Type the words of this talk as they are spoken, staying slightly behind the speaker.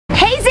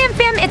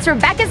it's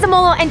Rebecca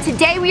Zamolo, and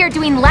today we are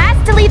doing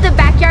Last to Leave the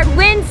Backyard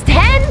wins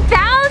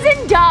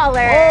 $10,000.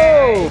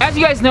 Oh. As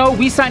you guys know,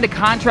 we signed a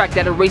contract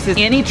that erases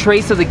any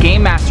trace of the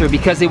Game Master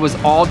because it was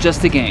all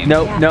just a game.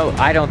 No,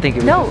 I don't think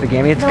it was just a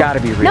game. It's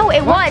gotta be real. No,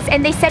 it was,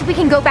 and they said we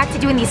can go back to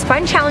doing these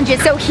fun challenges.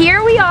 So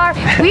here we are.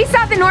 We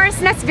saw the Norris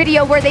Nest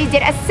video where they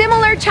did a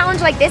similar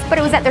challenge like this, but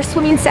it was at their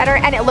swimming center,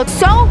 and it looked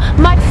so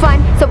much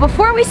fun. So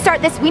before we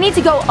start this, we need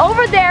to go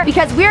over there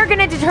because we're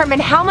gonna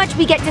determine how much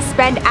we get to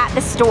spend at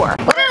the store.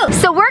 Woo!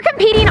 So we're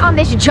competing on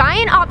this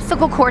giant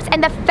obstacle course,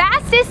 and the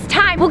fastest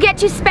time will get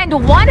to spend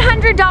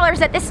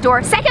 $100 at the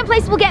store. Second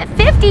place will get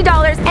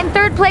 $50, and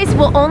third place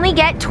will only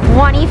get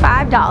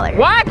 $25.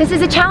 What? This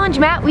is a challenge,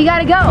 Matt. We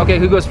gotta go. Okay,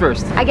 who goes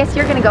first? I guess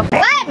you're gonna go first.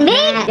 What, me?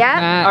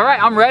 Yeah. All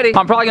right, I'm ready.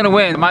 I'm probably gonna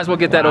win. Might as well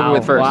get that over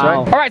with first, right?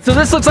 All right, so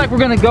this looks like we're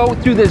gonna go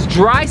through this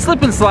dry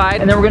slip and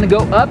slide, and then we're gonna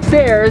go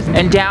upstairs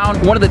and down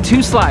one of the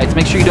two slides.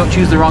 Make sure you don't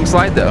choose the wrong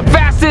slide though.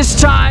 Fastest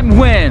time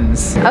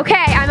wins. Okay,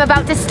 I'm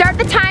about to start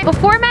the time.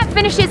 Before Matt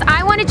finishes,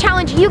 I want to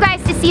challenge you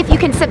guys to see if you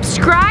can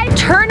subscribe,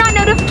 turn on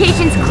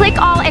notifications, click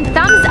all, and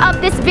thumbs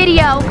up this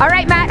video. All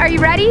right, Matt, are you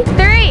ready?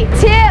 3,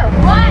 2,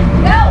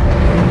 1, go.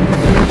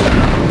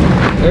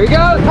 There you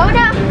go. Oh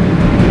no.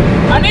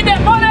 I need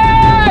that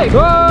money!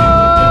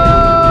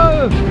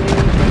 Whoa!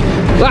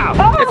 Wow,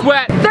 it's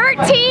wet.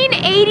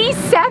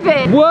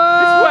 1387.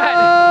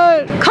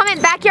 What?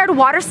 Comment backyard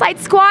water slide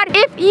squad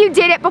if you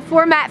did it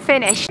before Matt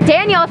finished.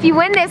 Daniel, if you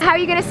win this, how are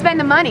you gonna spend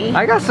the money?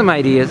 I got some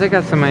ideas. Okay.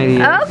 Matt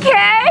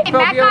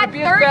got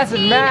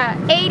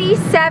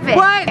 1387.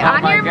 What?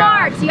 On your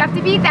marks, you have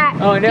to beat that.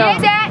 Oh no.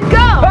 Get set,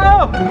 go!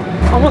 Oh!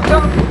 Almost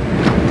done.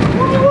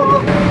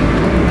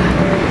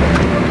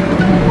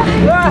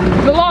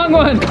 The long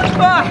one.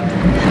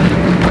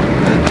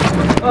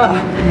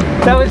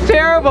 That was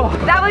terrible.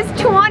 That was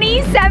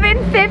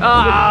 2750.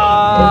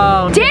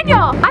 Oh.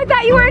 Daniel, I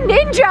thought you were a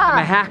ninja. I'm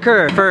a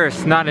hacker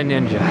first, not a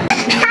ninja.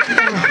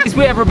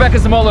 We have Rebecca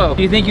Zamolo.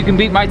 Do you think you can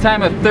beat my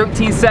time of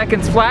 13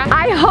 seconds flat?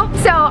 I hope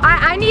so.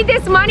 I need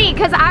this money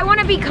because I want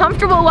to be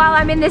comfortable while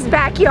I'm in this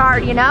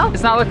backyard, you know?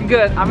 It's not looking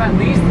good. I'm at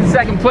least in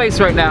second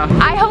place right now.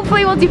 I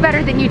hopefully will do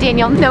better than you,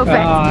 Daniel. No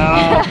offense.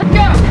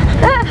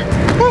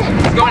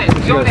 It's going in.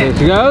 It's going in.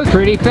 It goes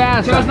pretty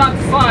fast. So it's not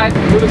the slide.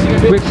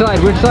 Which side?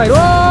 Which side?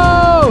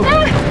 Whoa!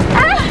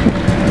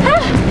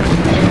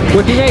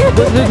 What do you make?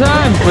 What's the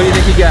time? What do you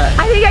think you got?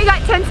 I think I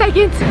got 10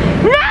 seconds.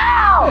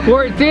 No!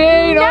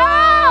 14! No!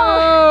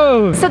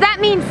 Oh! So that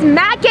means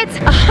Matt gets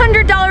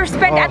 $100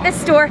 spent at the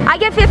store. I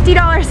get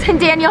 $50, and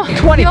Daniel,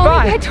 25. you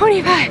only get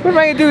 25. What am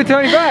I gonna do with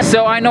 25?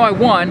 So I know I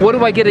won. What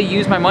do I get to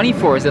use my money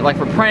for? Is it like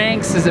for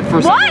pranks? Is it for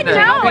What? something to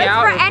help No, me it's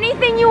out? for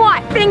anything you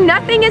want.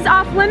 Nothing is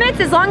off limits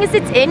as long as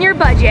it's in your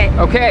budget.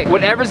 Okay,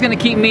 whatever's gonna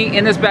keep me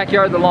in this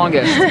backyard the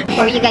longest. Where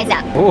are you guys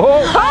at?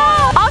 Oh.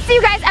 Also,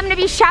 you guys, I'm gonna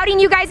be shouting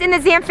you guys in the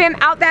ZamFam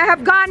out that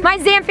have gone my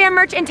ZamFam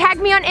merch and tag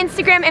me on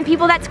Instagram and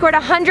people that scored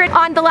 100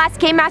 on the last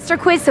Game Master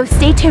quiz, so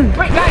stay tuned.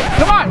 Wait, guys,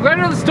 come on, we're going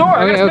to the store.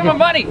 I gotta spend my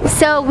money.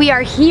 So we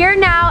are here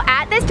now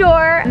at the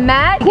store.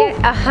 Matt, you get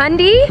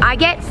 100, I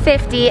get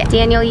 50,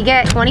 Daniel, you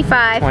get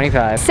 25.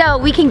 25. So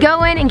we can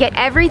go in and get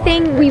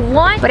everything we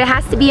want, but it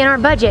has to be in our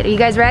budget. Are you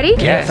guys ready?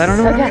 Yes, I don't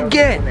know what I'm gonna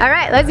get. All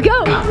right, let's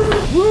go.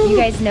 You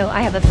guys know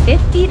I have a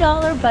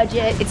 $50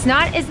 budget. It's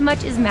not as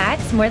much as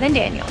Matt's, more than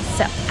Daniel's.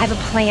 So I have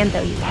a plan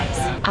though, you guys.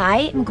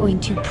 I am going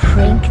to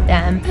prank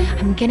them.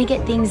 I'm gonna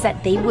get things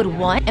that they would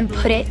want and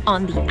put it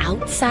on the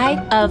outside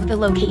of the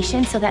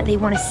location so that they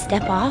want to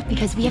step off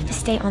because we have to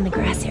stay on the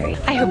grass area.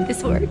 I hope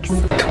this works.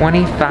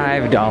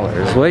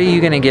 $25. What are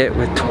you gonna get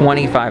with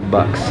 25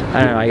 bucks?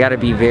 I don't know, I gotta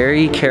be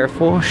very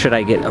careful. Should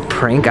I get a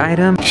prank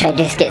item? Should I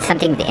just get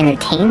something to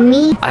entertain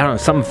me? I don't know,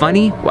 something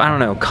funny? I don't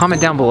know,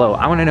 comment down below.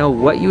 I wanna know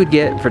what you would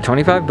get for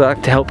 25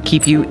 bucks to help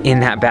keep you in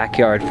that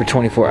backyard for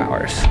 24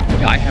 hours.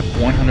 I have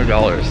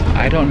 $100.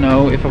 I don't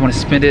know if I want to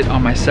spend it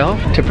on myself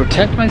to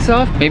protect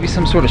myself, maybe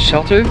some sort of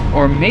shelter,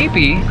 or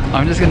maybe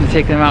I'm just gonna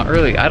take them out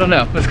early. I don't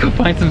know. Let's go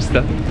find some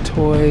stuff.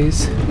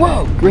 Toys.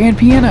 Whoa, grand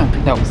piano.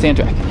 No, sand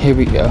track. Here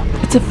we go.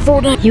 It's a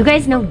 $4. You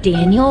guys know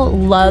Daniel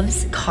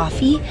loves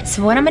coffee.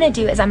 So what I'm gonna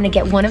do is I'm gonna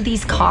get one of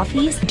these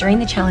coffees. During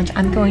the challenge,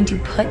 I'm going to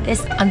put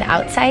this on the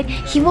outside.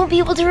 He won't be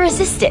able to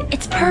resist it.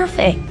 It's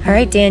perfect. All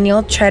right,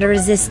 Daniel, try to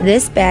resist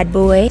this bad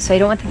boy. So I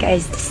don't want the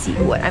guys to see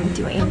what I'm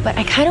doing, but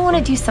I kind of want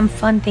to do some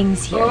fun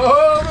things here.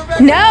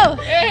 No!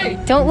 Hey!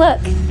 Don't look.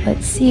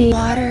 Let's see.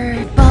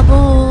 Water,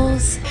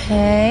 bubbles.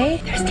 Okay.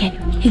 There's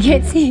Daniel. He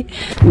can't see.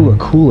 Ooh, a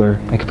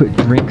cooler. I could put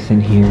drinks in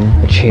here.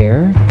 A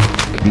chair.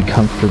 Could be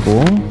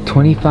comfortable.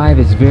 25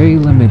 is very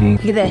limiting.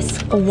 Look at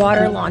this. A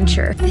water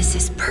launcher. This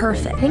is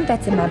perfect. I think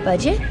that's in my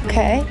budget.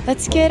 Okay.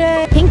 Let's get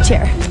a pink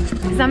chair.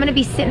 Because I'm going to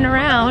be sitting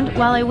around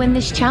while I win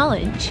this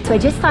challenge. So I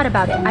just thought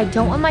about it. I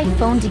don't want my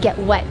phone to get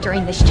wet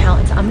during this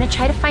challenge. I'm going to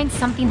try to find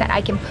something that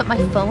I can put my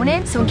phone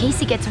in. So in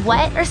case it gets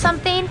wet or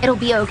something, it'll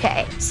be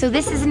okay. So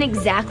this isn't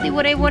exactly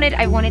what I wanted.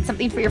 I wanted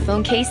something for your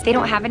phone case. They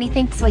don't have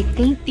anything. So I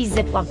think these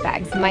Ziploc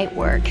bags might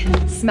work.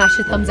 Smash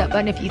the thumbs up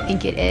button if you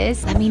think it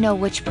is. Let me know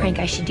which prank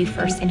I should do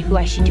first first and who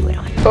I should do it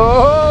on.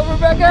 Oh,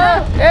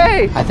 Rebecca!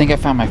 Hey! I think I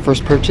found my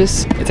first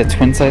purchase. It's a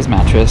twin-size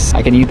mattress.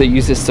 I can either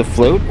use this to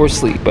float or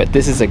sleep, but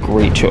this is a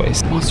great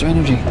choice. Monster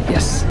Energy,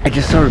 yes. I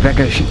just saw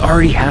Rebecca. She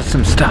already has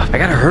some stuff. I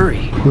gotta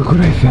hurry. Look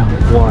what I found.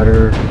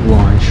 Water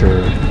launcher.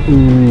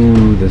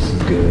 Ooh, this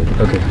is good.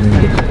 Okay, let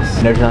me get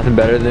this. There's nothing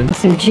better than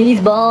Some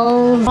cheese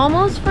balls.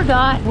 Almost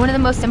forgot one of the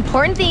most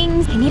important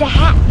things. I need a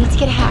hat. I need to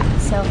get a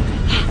hat. So,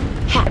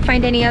 hat.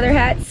 Find any other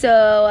hats. So,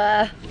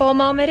 oh,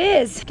 mom, it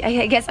is.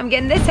 I guess I'm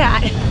getting this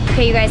hat.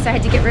 Okay, you guys, so I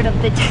had to get rid of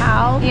the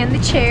towel and the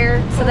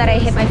chair so that I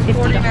hit my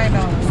 $50.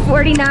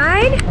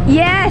 $49?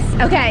 Yes.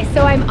 Okay,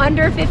 so I'm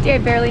under 50. I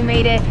barely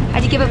made it. I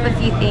had to give up a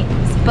few things,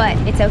 but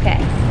it's okay.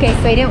 Okay,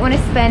 so I didn't want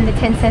to spend the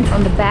 10 cents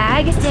on the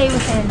bag. Stay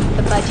within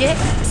the budget.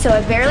 So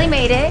I barely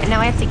made it, and now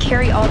I have to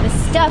carry all this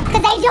stuff.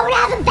 Because I don't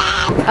have a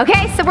bag.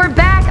 Okay, so we're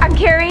back. I'm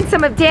carrying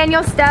some of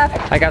Daniel's stuff.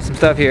 I got some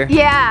stuff here.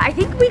 Yeah, I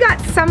think we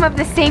got some of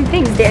the same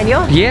things,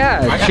 Daniel. Yeah,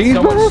 I got cheese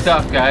so balls. much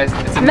stuff, guys.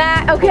 It's a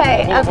Matt,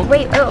 okay.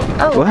 Wait,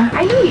 oh, What?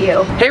 I knew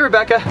you. Hey,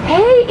 Rebecca.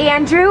 Hey,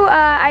 Andrew.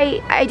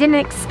 I didn't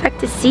expect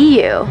to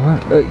see you.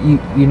 What?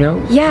 You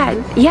know? Yeah.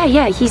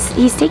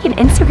 He's taking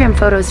Instagram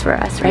photos for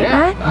us, right,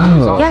 Yeah. Matt?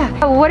 Oh.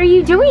 Yeah. What are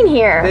you doing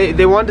here?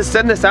 They wanted to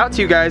send this out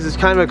to you guys as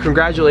kind of a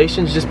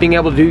congratulations, just being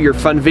able to do your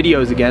fun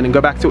videos again and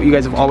go back to what you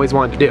guys have always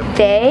wanted to do.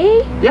 They?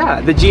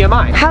 Yeah, the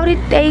GMI. How did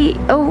they?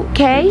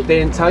 Okay. They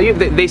didn't tell you?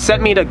 They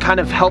sent me to kind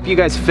of help you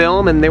guys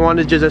film, and they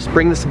wanted to just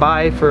bring this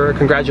by for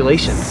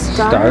congratulations.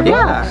 Starbucks?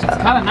 Yeah.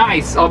 kind of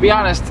nice. I'll be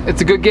honest.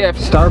 It's a good gift.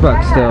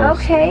 Starbucks though.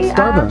 Okay.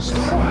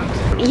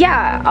 Starbucks.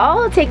 Yeah,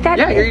 I'll take that.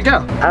 Yeah, here you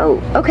go.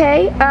 Oh,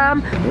 okay.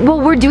 Well,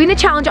 we're doing the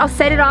challenge. I'll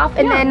set it off,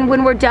 and then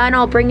when we're done,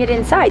 I'll bring it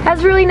inside.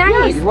 That's really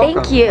nice. you're Thank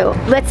welcome. you.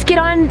 Let's get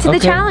on to the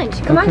Okay.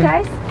 challenge. Come on,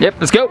 guys. Yep,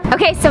 let's go.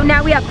 Okay, so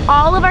now we have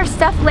all of our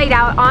stuff laid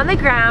out on the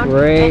ground.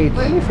 Great.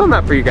 Let me film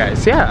that for you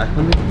guys. Yeah,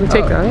 let me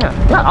take that.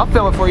 Yeah, I'll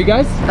film it for you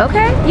guys.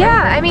 Okay,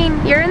 yeah, I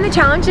mean, you're in the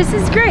challenge. This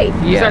is great.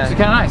 It's actually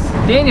kind of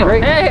nice. Daniel,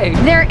 Great. hey.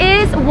 There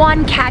is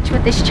one catch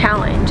with this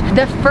challenge.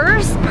 The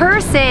first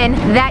person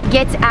that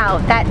gets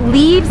out, that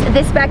leaves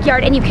this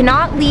backyard, and you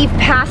cannot leave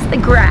past the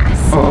grass.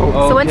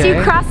 Oh, So once you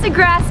okay. cross the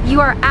grass, you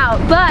are out.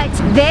 But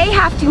they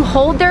have to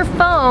hold their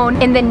phone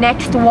in the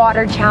next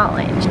water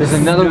challenge. There's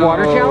another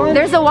water challenge?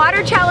 There's a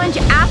water challenge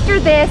after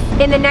this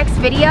in the next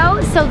video,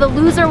 so the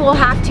loser will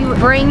have to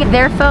bring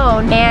their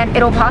phone and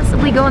it'll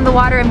possibly go in the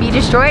water and be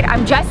destroyed.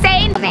 I'm just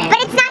saying. But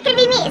it's not gonna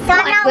be me, so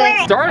I'm not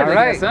worried. Started, All I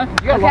right. guess, huh?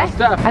 You got a lot of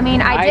stuff. I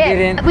mean, I I did.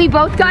 didn't. We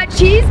both got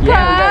cheese puffs.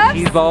 Yeah, we got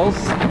cheese balls.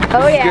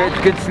 Oh, This is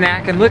yeah. Good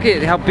snack. And look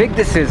at how big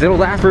this is. It'll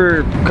last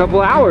for a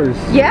couple hours.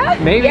 Yeah?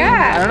 Maybe.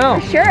 Yeah. I don't know.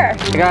 For sure.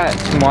 I got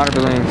some water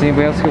balloons.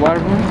 Anybody else get water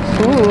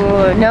balloons?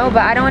 Ooh, no,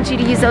 but I don't want you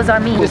to use those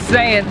on me. Just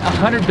saying,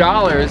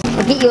 $100.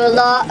 I'll get you a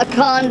lot of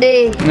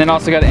candy. And then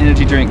also got an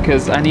energy drink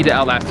because I need to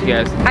outlast you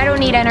guys. I don't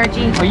need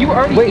energy. Are you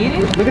already Wait,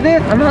 eating? look at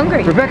this. I'm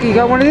hungry. Rebecca, you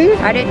got one of these?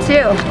 I did too. You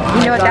know what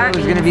I thought that I was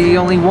means. gonna be the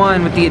only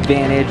one with the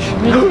advantage.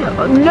 Got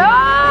one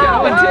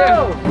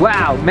No! too.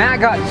 Wow, Matt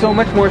got so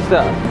much more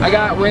stuff. I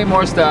got way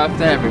more stuff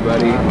than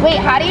everybody. Wait,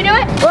 how do you do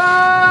it?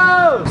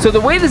 Whoa! So the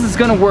way this is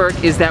gonna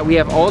work is that we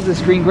have all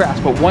this green grass,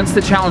 but once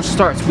the challenge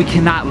starts, we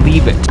cannot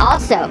leave it.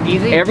 Also,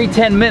 Easy. Every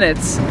 10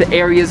 minutes, the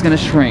area is gonna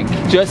shrink,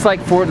 just like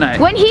Fortnite.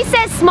 When he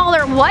says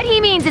smaller, what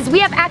he means is we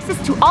have access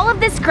to all of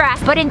this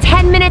grass, but in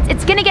 10 minutes,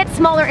 it's gonna get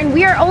smaller and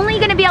we are only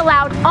gonna be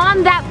allowed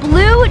on that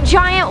blue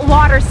giant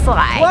water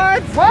slide.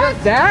 What?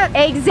 Just that?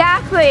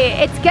 Exactly.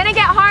 It's gonna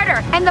get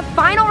harder. And the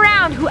final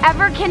round,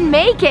 whoever can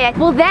make it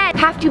will then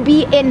have to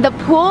be in the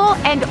pool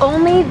and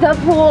only the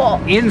pool.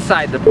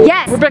 Inside the pool.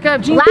 Yes. Rebecca, I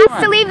have jeans Last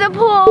on. to leave the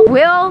pool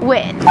will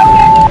win.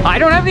 I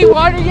don't have any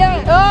water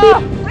yet.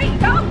 Oh!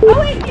 Wait, no. Oh,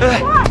 wait.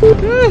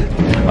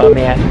 Oh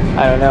man,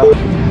 I don't know.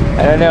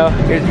 I don't know.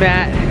 Here's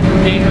Matt.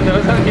 Daniel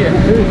knows I'm here.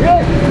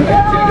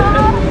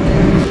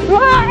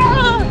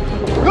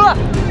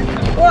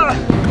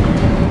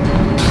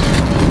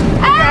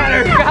 Got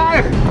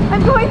her.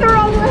 I'm going the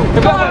wrong way.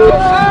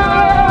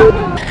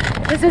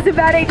 This is a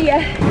bad idea.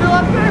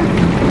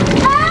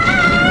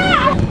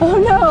 Ah! Oh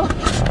no.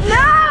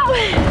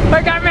 No!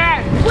 I got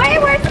Matt. Wait,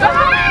 we're stuck!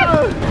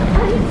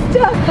 I'm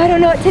stuck. I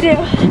don't know what to do.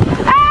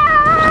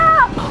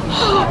 Ah!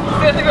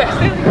 Stay on the grass,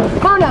 stay on the grass.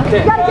 Oh no,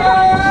 you gotta get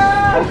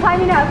up. I'm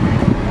climbing up.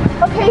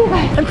 Okay, you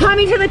guys. I'm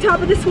climbing to the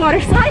top of this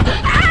water slide.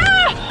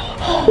 Ah!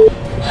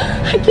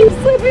 I keep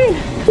slipping.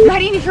 I'm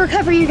not easy for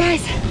recovery, you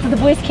guys. The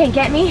boys can't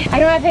get me. I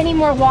don't have any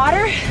more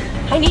water.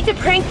 I need to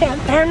prank them.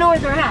 I don't know where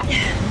they're at.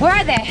 Where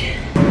are they?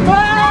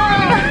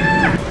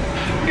 Ah!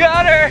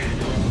 Got her.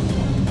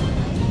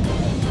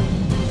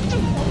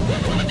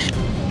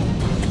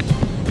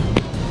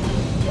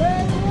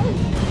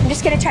 I'm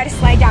just gonna try to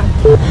slide down.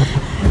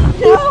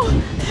 No!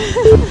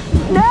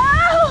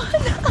 No!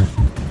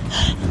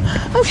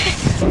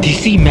 Okay. Do you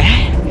see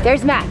Matt?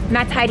 There's Matt.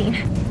 Matt's hiding.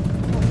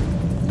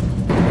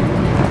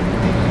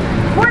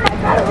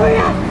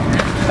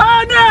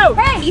 Oh no!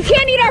 Hey, you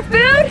can't eat our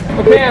food?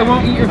 Okay, I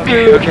won't eat your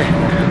food. Okay,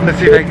 let's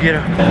see if I can get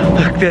them.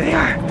 Look, there they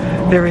are.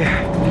 There we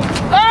are.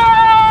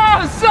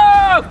 Oh, so!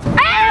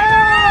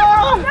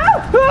 Ah!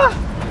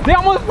 No! They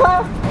almost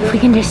fell. if we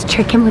can just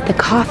trick him with the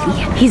coffee.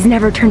 He's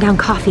never turned down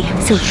coffee.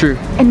 So It's true.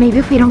 And maybe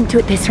if we don't do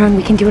it this round,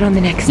 we can do it on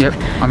the next Yep,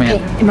 one. I'm in.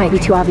 Okay, it might be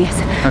too obvious.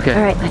 Okay.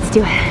 All right, let's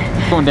do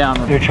it. Going down.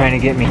 They're trying to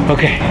get me.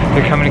 Okay,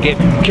 they're coming to get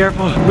me.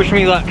 Careful. Wish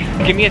me luck.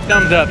 Give me a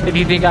thumbs up if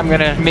you think I'm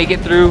gonna make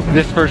it through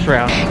this first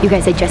round. You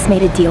guys, I just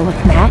made a deal with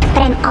Matt.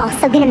 But I'm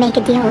also gonna make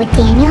a deal with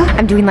Daniel.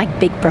 I'm doing like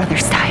Big Brother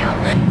style.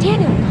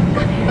 Daniel,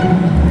 come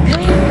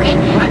here. Okay,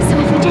 so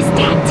if we just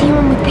tag team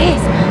him with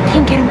this, we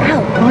can get him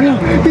out. Oh no,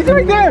 he's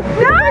right there.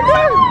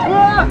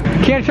 No!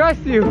 Can't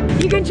trust you.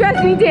 You can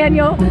trust me,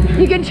 Daniel.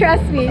 You can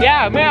trust me.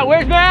 Yeah, Matt,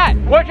 where's Matt?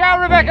 Watch out,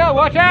 Rebecca,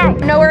 watch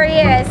out. I know where he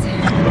is.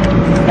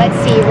 Let's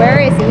see, where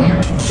is he?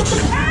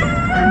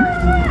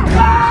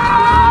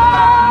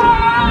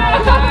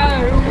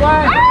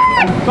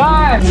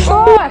 5,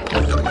 4,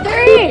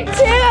 3,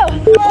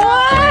 2,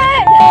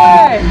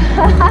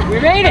 1. we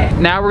made it.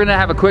 Now we're gonna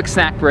have a quick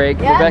snack break.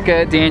 Yeah.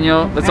 Rebecca,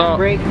 Daniel, let's all.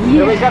 Break.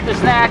 Everybody's got their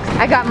snacks.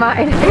 I got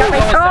mine. I got my,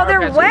 oh,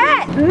 they're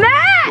wet.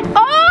 Matt!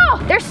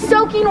 Oh, they're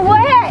soaking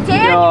wet.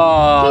 Daniel,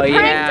 Oh, he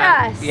pranked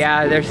yeah. us.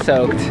 Yeah, they're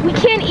soaked. We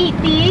can't eat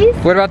these.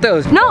 What about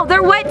those? No,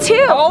 they're wet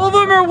too. All of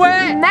them are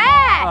wet.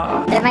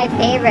 Matt! They're my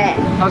favorite.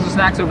 How's the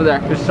snacks over there?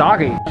 They're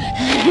soggy.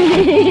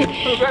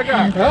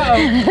 Rebecca,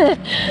 uh-oh.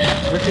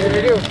 What should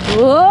we do?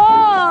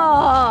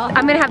 Whoa!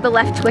 I'm gonna have the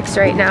left Twix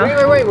right now.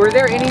 Wait. Were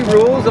there any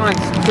rules on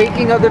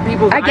taking other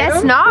people's I guess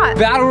items? not.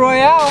 Battle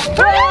Royale.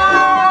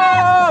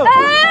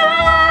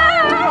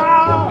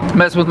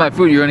 Mess with my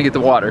food, you're gonna get the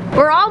water.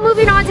 We're all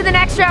moving on to the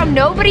next round.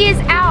 Nobody is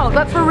out.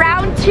 But for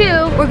round 2,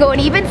 we're going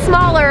even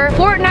smaller.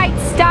 Fortnite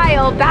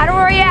style Battle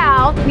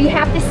Royale. We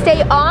have to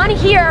stay on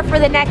here for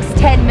the next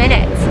 10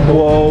 minutes.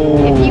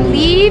 Whoa. If you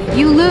leave,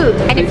 you lose.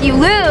 And if you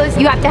lose,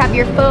 you have to have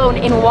your phone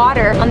in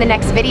water on the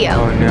next video.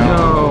 Oh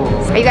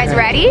no. Are you guys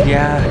ready?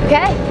 Yeah.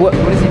 Okay. What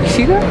is it? You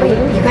see that? Wait,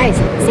 you guys,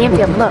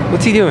 Zamfam, look.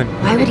 What's he doing?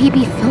 Why would he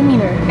be filming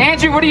her?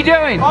 Andrew, what are you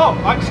doing? Oh,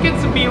 I'm just getting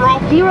some B-roll.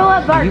 B-roll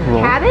of our B-roll?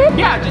 cabin?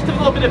 Yeah, just a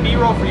little bit of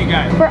B-roll for you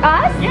guys. For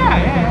us?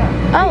 Yeah.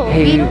 Oh,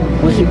 Hey,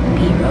 was it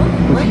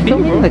B-roll? Was he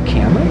filming the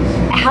cameras?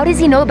 How does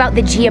he know about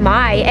the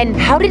GMI? And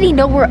how did he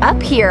know we're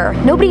up here?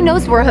 Nobody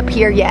knows we're up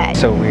here yet.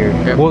 So weird.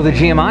 Well, the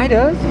GMI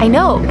does. I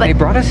know, They but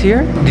brought us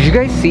here. Did you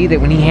guys see that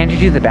when he handed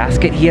you the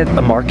basket, he had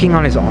a marking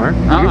on his arm?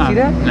 Did you guys see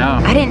that?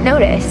 No. I didn't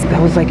notice.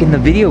 That was like in the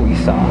video we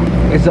saw.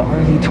 It's the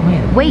RZ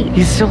twin. Wait.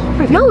 He's still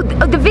over there. No,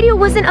 the video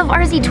wasn't of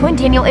RZ Twin,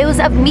 Daniel. It was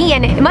of me,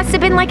 and it must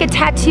have been like a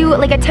tattoo,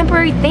 like a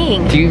temporary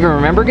thing. Do you even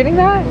remember getting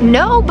that?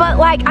 No, but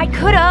like I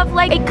could have,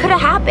 like it could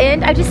have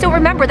happened. I just don't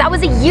remember. That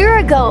was a year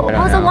ago.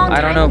 That was a long time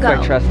ago. I don't know if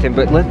I trust him,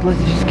 but let's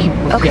just keep.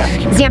 Okay,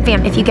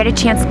 Zamfam, if you get a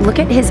chance, look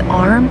at his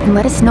arm and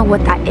let us know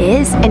what that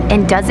is.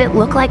 And does it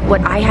look like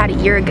what I had a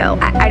year ago?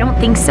 I don't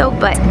think so,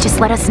 but just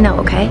let us know,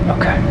 okay?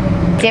 Okay.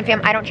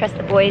 Zamfam, I don't trust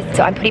the boys,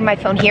 so I'm putting my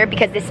phone here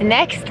because this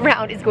next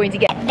round is going to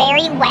get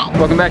Very wet.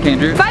 Welcome back,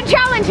 Andrew. fun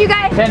challenge, you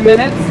guys. 10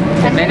 minutes.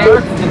 10 and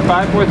minutes. in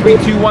 5, 4, 3,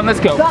 2, 1, let's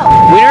go.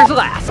 Go. Winner's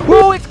last.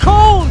 Whoa, it's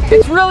cold.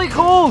 It's really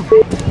cold.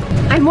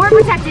 I'm more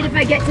protected if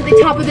I get to the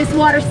top of this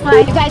water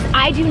slide. You guys,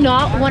 I do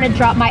not want to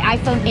drop my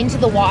iPhone into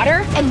the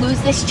water and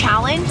lose this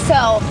challenge. So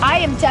I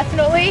am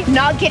definitely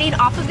not getting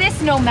off of this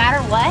no matter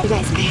what. You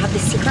guys, I have the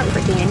secret for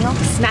Daniel.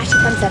 Smash the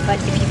thumbs up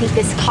button if you think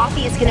this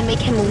coffee is gonna make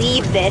him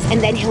leave this, and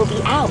then he'll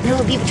be out.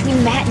 It'll be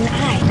between Matt and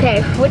I.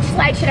 Okay, which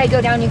slide should I go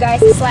down, you guys?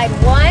 Slide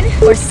 1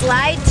 or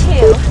slide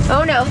 2?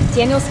 Oh no,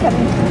 Daniel's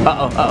coming.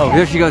 Uh-oh.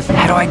 There she goes.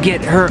 How do I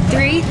get her?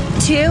 3,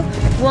 2,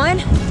 1.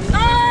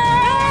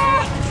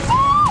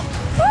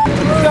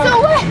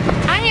 So wet.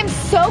 I am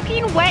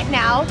soaking wet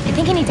now. I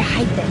think I need to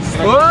hide this.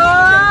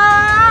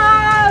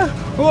 Whoa!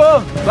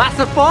 Whoa! Last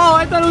to fall.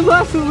 I thought it was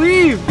last to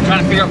leave. I'm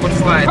trying to figure out which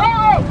slide.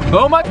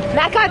 Oh my!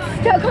 Matt got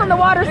stuck on the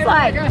water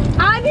slide.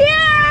 I'm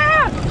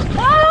here!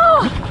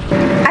 Oh!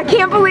 I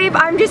can't believe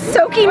I'm just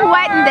soaking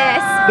wet in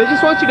this. They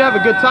just want you to have a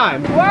good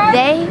time.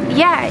 They?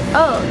 Yeah.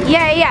 Oh,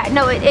 yeah.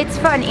 No, it's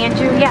fun,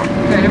 Andrew. Yeah.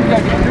 Okay, here we go.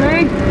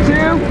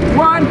 3, 2,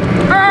 1.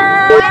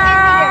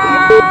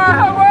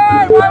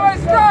 Why am I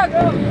stuck?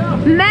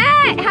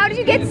 Matt, how did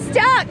you get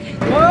stuck?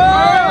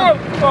 Whoa!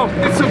 Oh,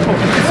 it's so cold.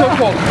 It's so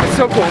cold. It's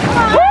so cold.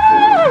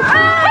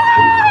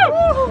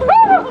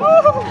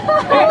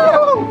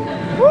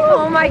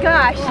 Oh my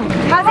gosh.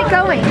 How's it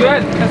going?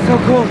 Good. That's so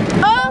cool.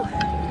 Oh,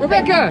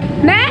 Rebecca!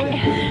 Matt?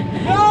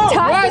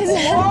 Toss my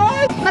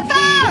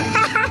phone!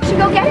 Should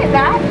go get it,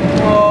 Matt.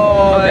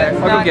 Oh, Okay,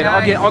 that's I'll go not get it.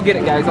 nice. I'll get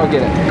it, guys. I'll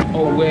get it.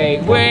 Oh,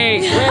 wait. No.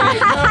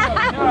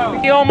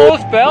 He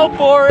almost fell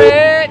for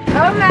it.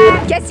 Oh,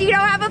 Matt. Guess you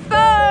don't have a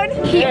phone.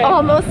 He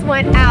almost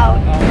went out.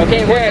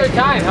 Okay, what's our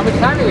time? How much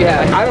time do we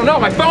have? I don't know.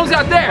 My phone's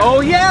out there. Oh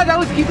yeah, that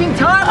was keeping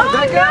time, Oh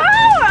Rebecca. no!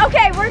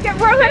 Okay, we're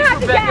gonna have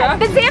to guess.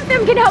 The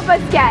Zamfam can help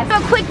us guess. So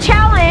a quick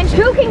challenge.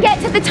 Who can get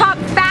to the top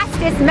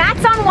fastest?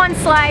 Matt's on one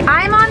slide,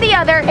 I'm on the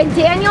other, and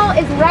Daniel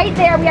is right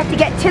there. We have to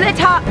get to the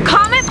top.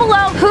 Comment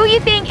below who you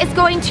think is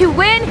going to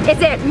win.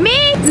 Is it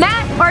me,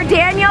 Matt, or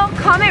Daniel?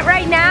 Comment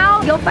right now.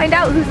 You'll find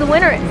out who the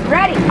winner is.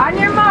 Ready? On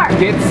your mark.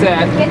 Get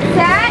set. Get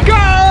set. Go!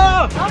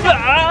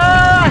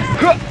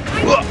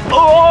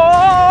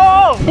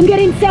 Oh! I'm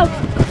getting soaked.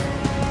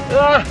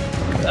 No!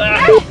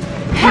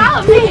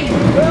 Help me!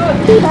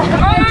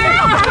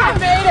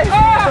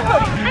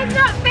 That's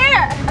not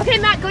fair. Okay,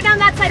 Matt, go down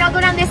that side. I'll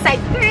go down this side.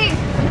 3,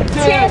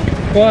 2,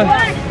 1.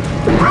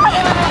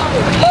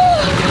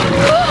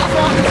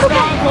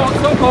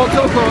 So cold.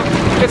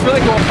 It's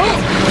really cold.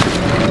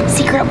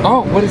 Secret.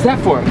 Oh, what is that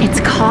for? It's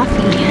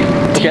coffee.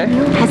 Okay.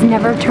 Daniel has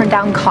never turned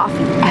down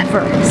coffee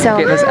ever. So.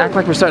 Okay, let's act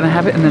like we're starting to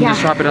have it and then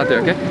just drop it out there,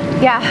 okay?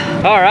 Yeah.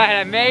 All right,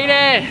 I made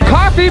it.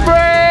 Coffee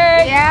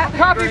break. Yeah.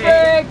 Coffee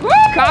break. Woo!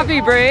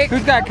 Coffee break.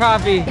 Who's got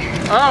coffee?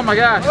 Oh my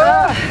gosh.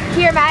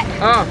 Here, Matt.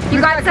 Oh,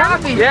 You got some?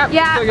 coffee? Yep.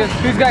 Yeah. So good.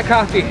 Who's got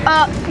coffee?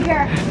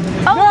 Here.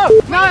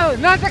 Oh. No,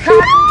 not the coffee.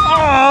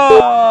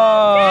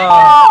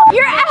 Oh.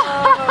 You're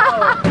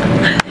out.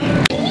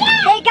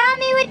 They got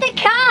me with the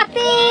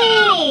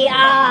coffee!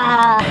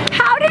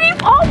 How did he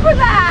fall for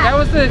that? That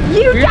was the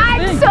You weirdest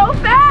died thing. so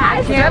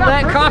fast. Can't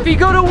let coffee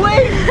go to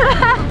waste.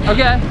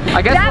 Okay,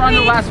 I guess That we're on the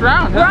means last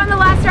round. We're on the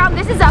last round.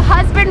 This is a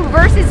husband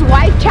versus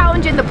wife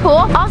challenge in the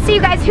pool. I'll see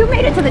you guys who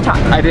made it to the top.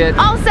 I did.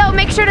 Also,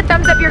 make sure to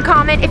thumbs up your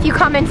comment if you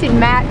commented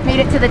Matt made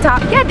it to the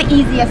top. You had the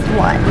easiest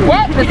one.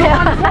 What? It's the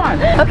hardest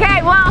one.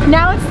 Okay, well,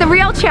 now it's the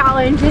real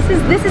challenge.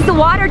 This is the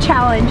water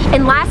challenge.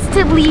 And last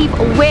to leave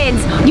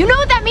wins. You know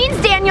what that means,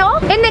 Daniel?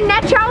 In the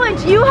net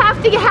challenge, you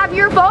have to have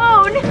your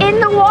phone in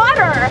the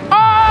water.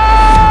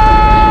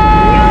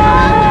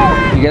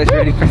 You guys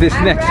ready for this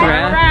next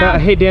round?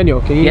 Hey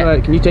Daniel, can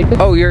you take this?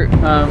 Oh, you're.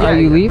 Are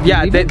you leaving?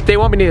 Yeah, they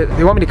want me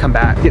to come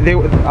back.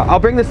 I'll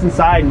bring this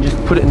inside and just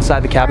put it inside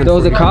the cabin. So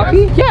is it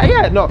coffee?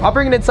 Yeah. No, I'll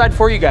bring it inside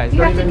for you guys.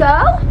 You have to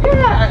go?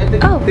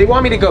 Yeah. They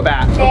want me to go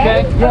back.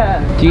 Okay.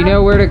 Yeah. Do you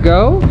know where to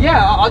go?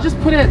 Yeah, I'll just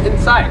put it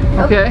inside.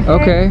 Okay.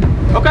 Okay.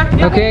 Okay.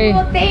 Yeah. Okay.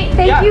 Well,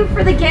 thank you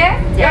for the gift.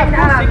 Yeah, of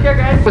course. Take care,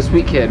 guys. A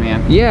sweet kid,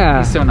 man. Yeah.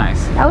 He's so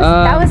nice.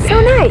 That was so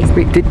nice.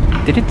 Wait,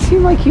 did it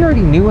seem like he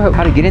already knew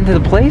how to get into the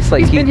place?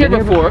 Like He's been here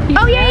before.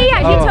 Oh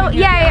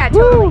yeah,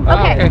 totally.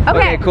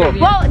 Okay, cool.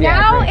 Well, Yeah,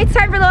 now great. it's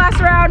time for the last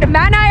round.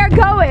 Matt and I are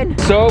going.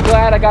 So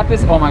glad I got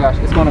this. Oh my gosh,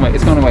 it's going away.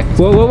 It's going away.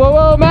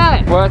 Whoa,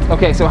 Matt! What?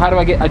 Okay, so how do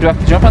I get? Do I have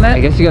to jump on that?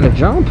 I guess you gotta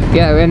jump.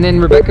 Yeah, and then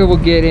Rebecca will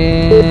get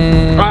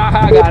in.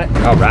 Ah, I got it.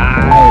 All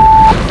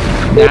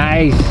right.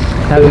 Nice.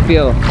 How does it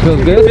feel? Feels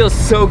It good? feels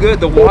so good.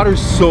 The water's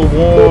so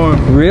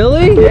warm.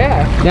 Really?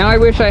 Yeah. Now I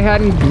wish I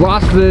hadn't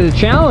lost the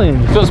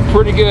challenge. Feels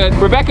pretty good.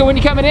 Rebecca, when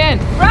you coming in?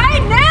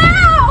 Right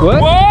now.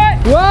 What? What?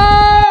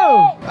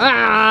 Whoa!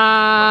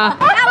 Ah!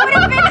 That would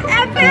have been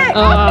epic.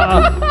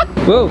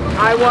 Whoa.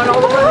 I won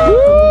all the way.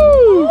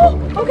 Woo!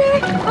 Okay.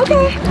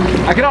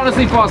 I could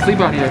honestly fall asleep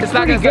out here. It's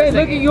not Pretty gonna start good.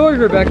 Look sinking. at yours,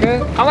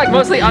 Rebecca. I'm like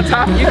mostly on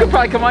top. You could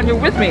probably come on here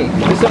with me.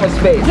 There's so much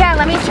space. Yeah,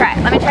 let me try.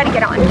 Let me try to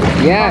get on.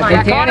 Yeah, Hold on.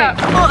 Yeah, come on up.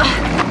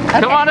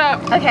 Titanic. Come on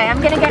up. Okay,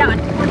 I'm gonna get on.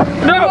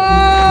 No.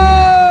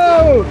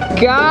 Whoa!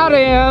 Got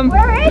him.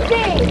 Where is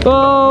he?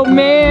 Oh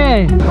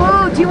man.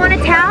 Oh, do you want a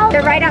towel?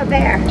 They're right out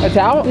there. A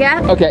towel?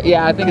 Yeah. Okay,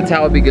 yeah, I think a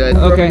towel would be good.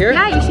 Okay. Over here?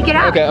 Yeah, you should get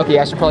out. Okay,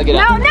 I should probably get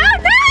out. No. No.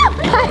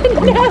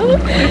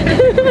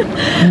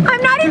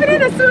 I'm not even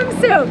in a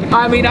swimsuit.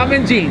 I mean, I'm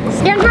in jeans.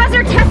 Andros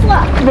or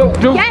Tesla? No,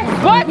 don't.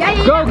 Yes. What?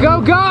 Yeah.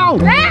 Go!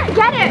 Matt,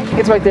 get it.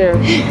 It's right there.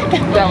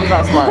 That was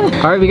not smart.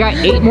 All right, we got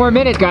 8 more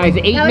minutes, guys.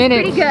 8 was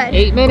minutes. pretty good.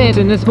 8 minutes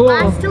in this pool.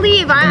 Last to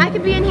leave. I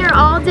could be in here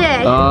all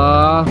day.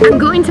 Uh, I'm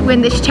going to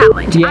win this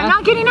challenge. Yeah? I'm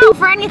not getting out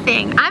for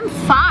anything. I'm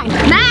fine.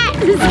 Matt,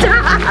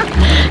 stop.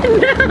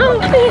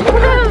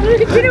 No,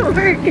 it didn't work.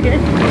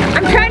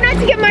 I'm trying not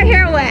to get my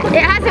hair wet.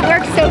 It hasn't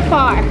worked so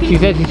far. she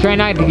said she's trying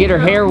not to get her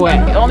hair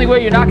wet. The only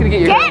way you're not gonna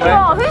get your hair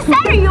Daniel, wet. whose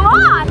side are you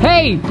on?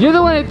 Hey, you're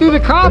the one that threw the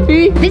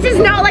coffee. This is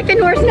not like the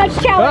Norse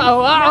Nuts challenge.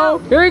 Uh-oh.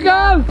 Here he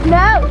goes.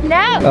 No.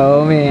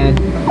 Oh, man.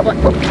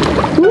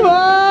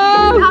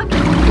 Whoa!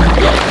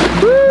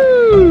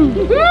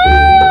 Woo! Woo!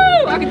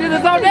 I can do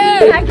this all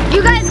day.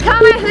 You guys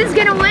comment who's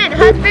gonna win,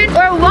 husband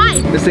or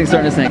wife? This thing's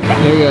starting to sink.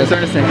 There he goes. It's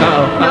starting to sink.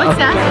 Uh-oh. No, it's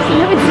not.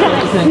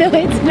 No,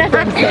 it's not.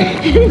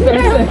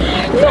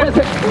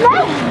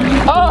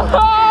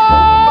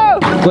 Oh!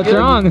 What's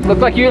wrong?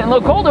 Looks like you're getting a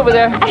little cold over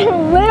there. I'm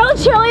a little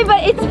chilly,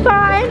 but it's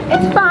fine.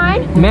 It's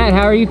fine. Matt,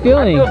 how are you I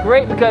feeling? feel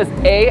great because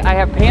A, I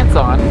have pants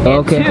on, and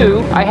Okay. 2,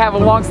 I have a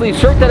long sleeve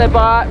shirt that I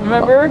bought,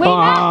 remember? Wait,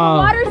 Matt, the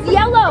water's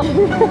yellow.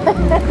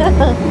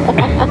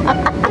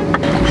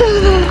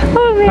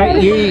 Oh, man. Hi,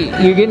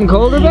 you're getting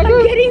cold, I'm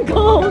Rebecca? getting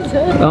cold.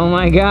 Oh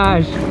my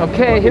gosh.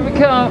 Okay, here we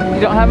come.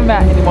 You don't have a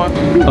mat anymore.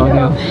 Oh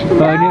no.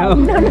 Oh no.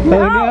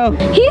 Oh no.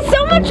 He's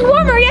so much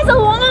warmer. He has a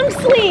long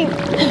sleeve.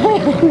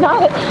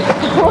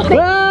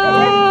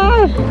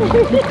 Ah!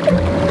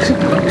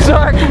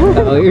 Sorry.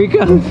 Oh, here he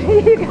comes.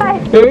 You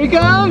guys. Here he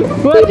comes.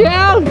 Watch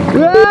out.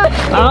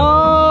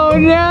 Ah! Oh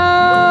no.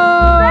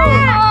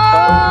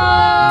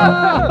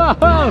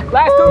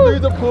 Last one through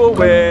the pool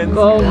wins.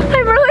 Oh.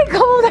 I'm really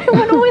cold. I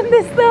want to win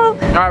this though. All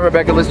right,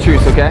 Rebecca, let's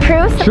truce, okay?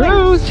 Truce?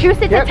 Truce. Truce,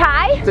 it's Yep. a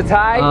tie? It's a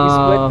tie. Oh. We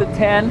split the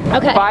 10.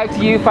 Okay. 5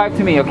 to you, 5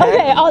 to me, okay?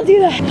 Okay, I'll do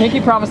that. Pinky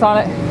promise on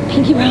it.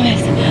 Pinky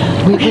promise.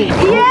 Wait.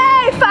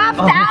 Yay,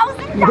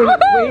 $5,000.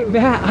 Wait,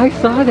 Matt, I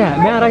saw that.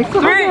 Matt, I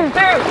saw 3,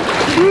 that.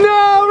 2.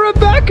 No,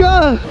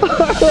 Rebecca.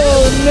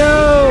 Oh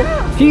no.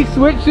 He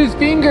switched his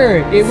finger.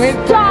 It went.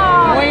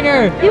 Stop.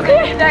 pointer. You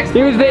can.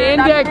 Use the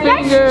index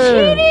finger.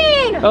 That's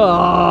cheating.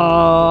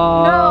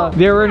 Oh. No.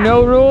 There were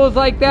no rules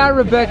like that,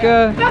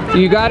 Rebecca.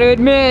 You got to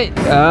admit.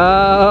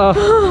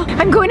 Oh.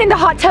 I'm going in the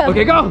hot tub.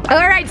 Okay, go.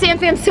 All right, Sam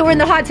fam, so we're in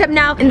the hot tub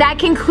now, and that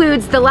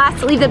concludes the last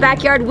to leave the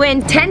backyard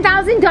win,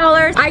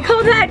 $10,000. I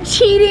call that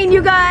cheating,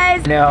 you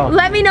guys. No.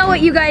 Let me know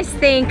what you guys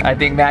think. I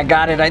think Matt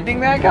got it. I think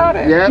Matt got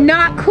it. Yeah.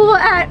 Not cool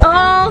at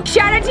all.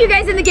 Shout out to you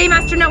guys in the Game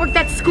Master Network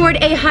that scored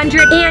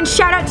 100, and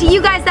shout out to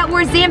you guys that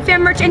wore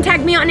ZamFam merch and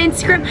tagged me on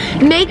Instagram.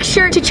 Make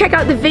sure to check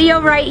out the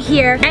video right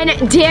here.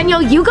 And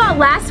Daniel, you got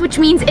last, which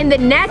means in the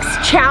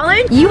next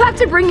challenge, you have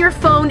to bring your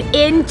phone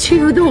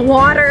into the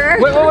water.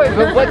 Wait,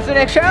 but what's the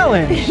next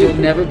challenge? You'll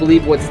never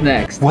believe what's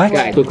next. What?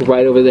 Guys, look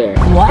right over there.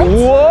 What?